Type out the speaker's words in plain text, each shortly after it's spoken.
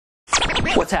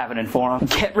What's happening, Forum?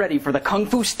 Get ready for the kung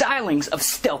fu stylings of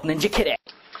Stealth Ninja Kitty.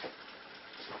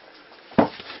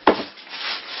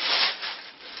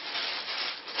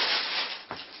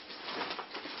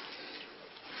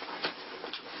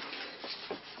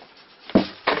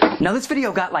 Now this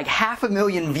video got like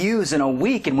 500,000 views in a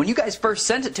week, and when you guys first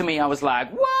sent it to me, I was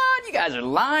like, what? You guys are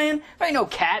lying? There ain't no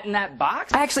cat in that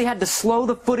box. I actually had to slow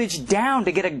the footage down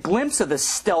to get a glimpse of this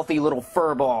stealthy little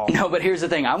furball. No, but here's the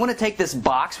thing. I want to take this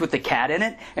box with the cat in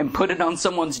it and put it on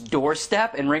someone's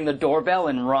doorstep and ring the doorbell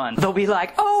and run. They'll be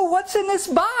like, oh, what's in this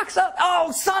box?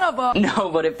 Oh, son of a... No,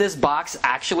 but if this box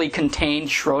actually contained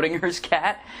Schrodinger's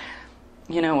cat,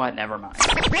 you know what? Never mind.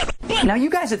 Now, you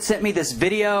guys had sent me this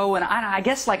video, and I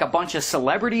guess like a bunch of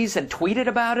celebrities had tweeted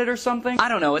about it or something. I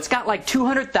don't know. It's got like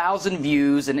 200,000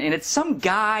 views, and it's some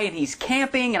guy, and he's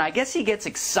camping, and I guess he gets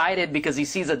excited because he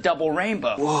sees a double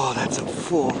rainbow. Whoa, that's a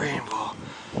full rainbow.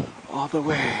 All the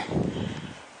way.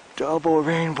 Double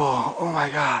rainbow. Oh my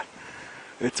God.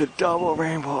 It's a double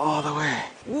rainbow all the way.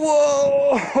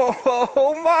 Whoa!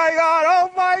 Oh my God! Oh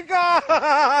my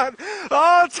God!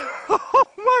 Oh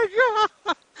my God!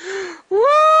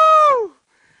 Woo!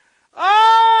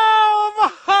 Oh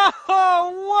my!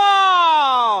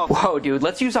 Wow! Whoa, dude,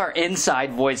 let's use our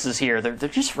inside voices here. They're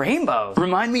just rainbows.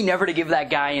 Remind me never to give that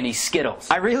guy any Skittles.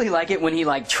 I really like it when he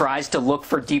like tries to look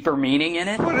for deeper meaning in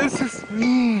it. What does this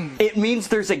mean? It means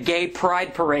there's a gay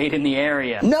pride parade in the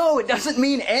area. No, it doesn't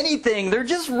mean anything. They're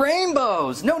just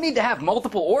rainbows. No need to have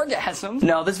multiple orgasms.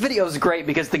 No, this video is great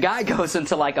because the guy goes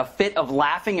into like a fit of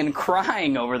laughing and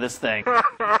crying over this thing.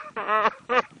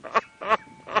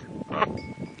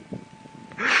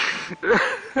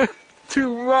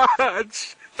 Too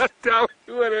much. Tell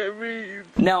me what it means.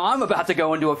 Now I'm about to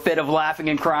go into a fit of laughing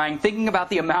and crying thinking about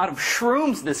the amount of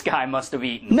shrooms this guy must have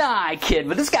eaten. Nah, I kid,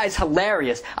 but this guy's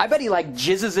hilarious. I bet he like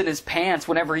jizzes in his pants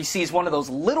whenever he sees one of those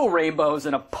little rainbows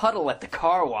in a puddle at the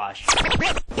car wash.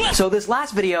 So this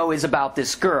last video is about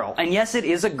this girl. And yes, it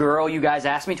is a girl. You guys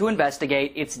asked me to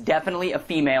investigate. It's definitely a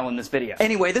female in this video.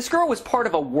 Anyway, this girl was part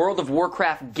of a World of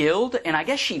Warcraft guild, and I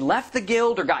guess she left the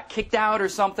guild or got kicked out or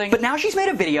something. But now she's made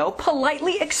a video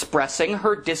politely expressing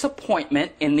her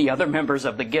disappointment in the other members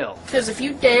of the guild. Because if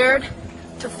you dared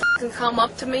to fucking come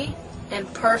up to me in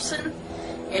person,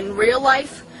 in real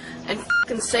life, and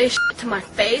fucking say shit to my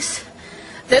face,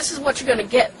 this is what you're gonna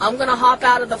get. I'm gonna hop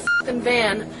out of the fucking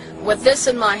van with this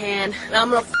in my hand, and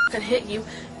I'm gonna fucking hit you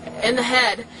in the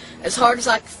head as hard as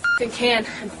I fucking can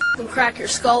and fucking crack your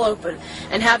skull open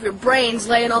and have your brains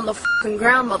laying on the fucking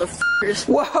ground, motherfuckers.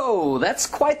 Whoa, that's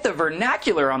quite the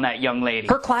vernacular on that young lady.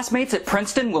 Her classmates at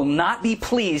Princeton will not be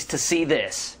pleased to see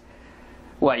this.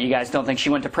 What, you guys don't think she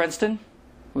went to Princeton?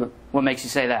 What makes you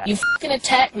say that? You fucking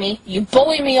attack me, you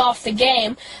bully me off the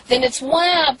game, then it's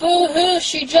wah, boo-hoo,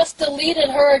 she just deleted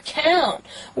her account.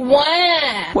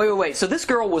 Wah! Wait, so this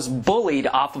girl was bullied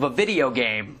off of a video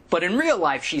game, but in real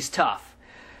life she's tough.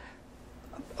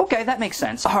 Okay, that makes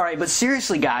sense. Alright, but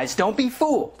seriously guys, don't be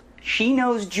fooled. She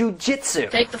knows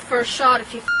jujitsu. Take the first shot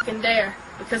if you fucking dare,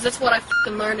 because that's what I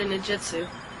fucking learned in ninjutsu.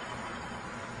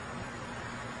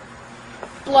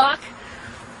 Block.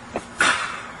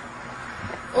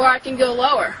 Or I can go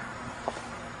lower.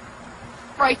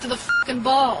 Right to the fucking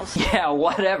balls. Yeah,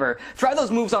 whatever. Try those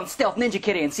moves on Stealth Ninja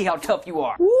Kitty and see how tough you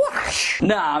are. Whoosh.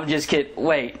 Nah, I'm just kidding.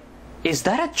 Wait, is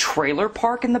that a trailer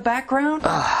park in the background?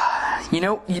 You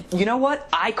know what?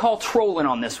 I call trolling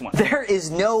on this one. There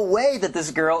is no way that this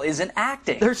girl isn't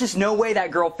acting. There's just no way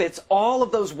that girl fits all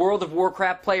of those World of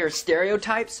Warcraft player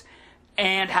stereotypes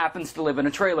and happens to live in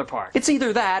a trailer park. It's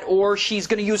either that, or she's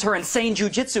gonna use her insane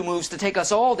jujitsu moves to take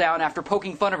us all down after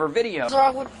poking fun of her video. So I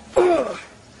would,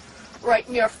 right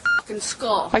in your fucking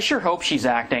skull. I sure hope she's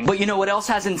acting. But you know what else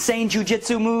has insane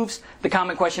jujitsu moves? The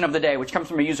comment question of the day, which comes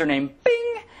from a username,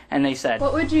 Bing, and they said,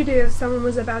 what would you do if someone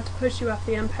was about to push you off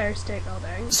the Empire State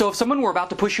Building? So if someone were about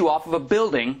to push you off of a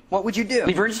building, what would you do?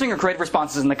 Leave your interesting or creative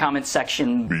responses in the comments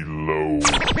section below.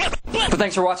 But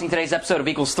thanks for watching today's episode of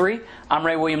Equals 3. I'm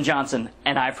RayWilliamJohnson,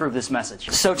 and I approve this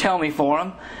message. So tell me,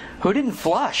 Forum, who didn't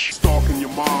flush? Stalking your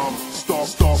mom,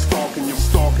 stalking your mom,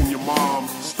 stalking your mom,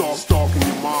 stalking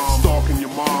your mom, stalking your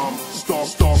mom, stalking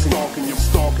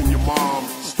your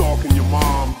mom, stalking your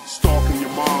mom, stalking your mom, stalking your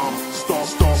mom,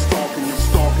 stalking your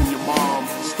mom,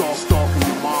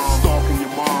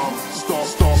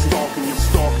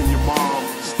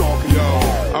 stalking your mom.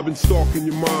 I've been stalking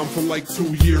your mom for like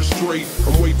 2 years straight.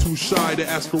 I'm way too shy to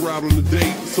ask her out on a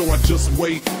date, so I just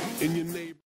wait in your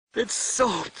neighborhood. It's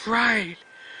so bright.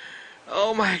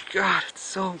 Oh my God, it's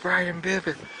so bright and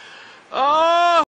vivid. Oh!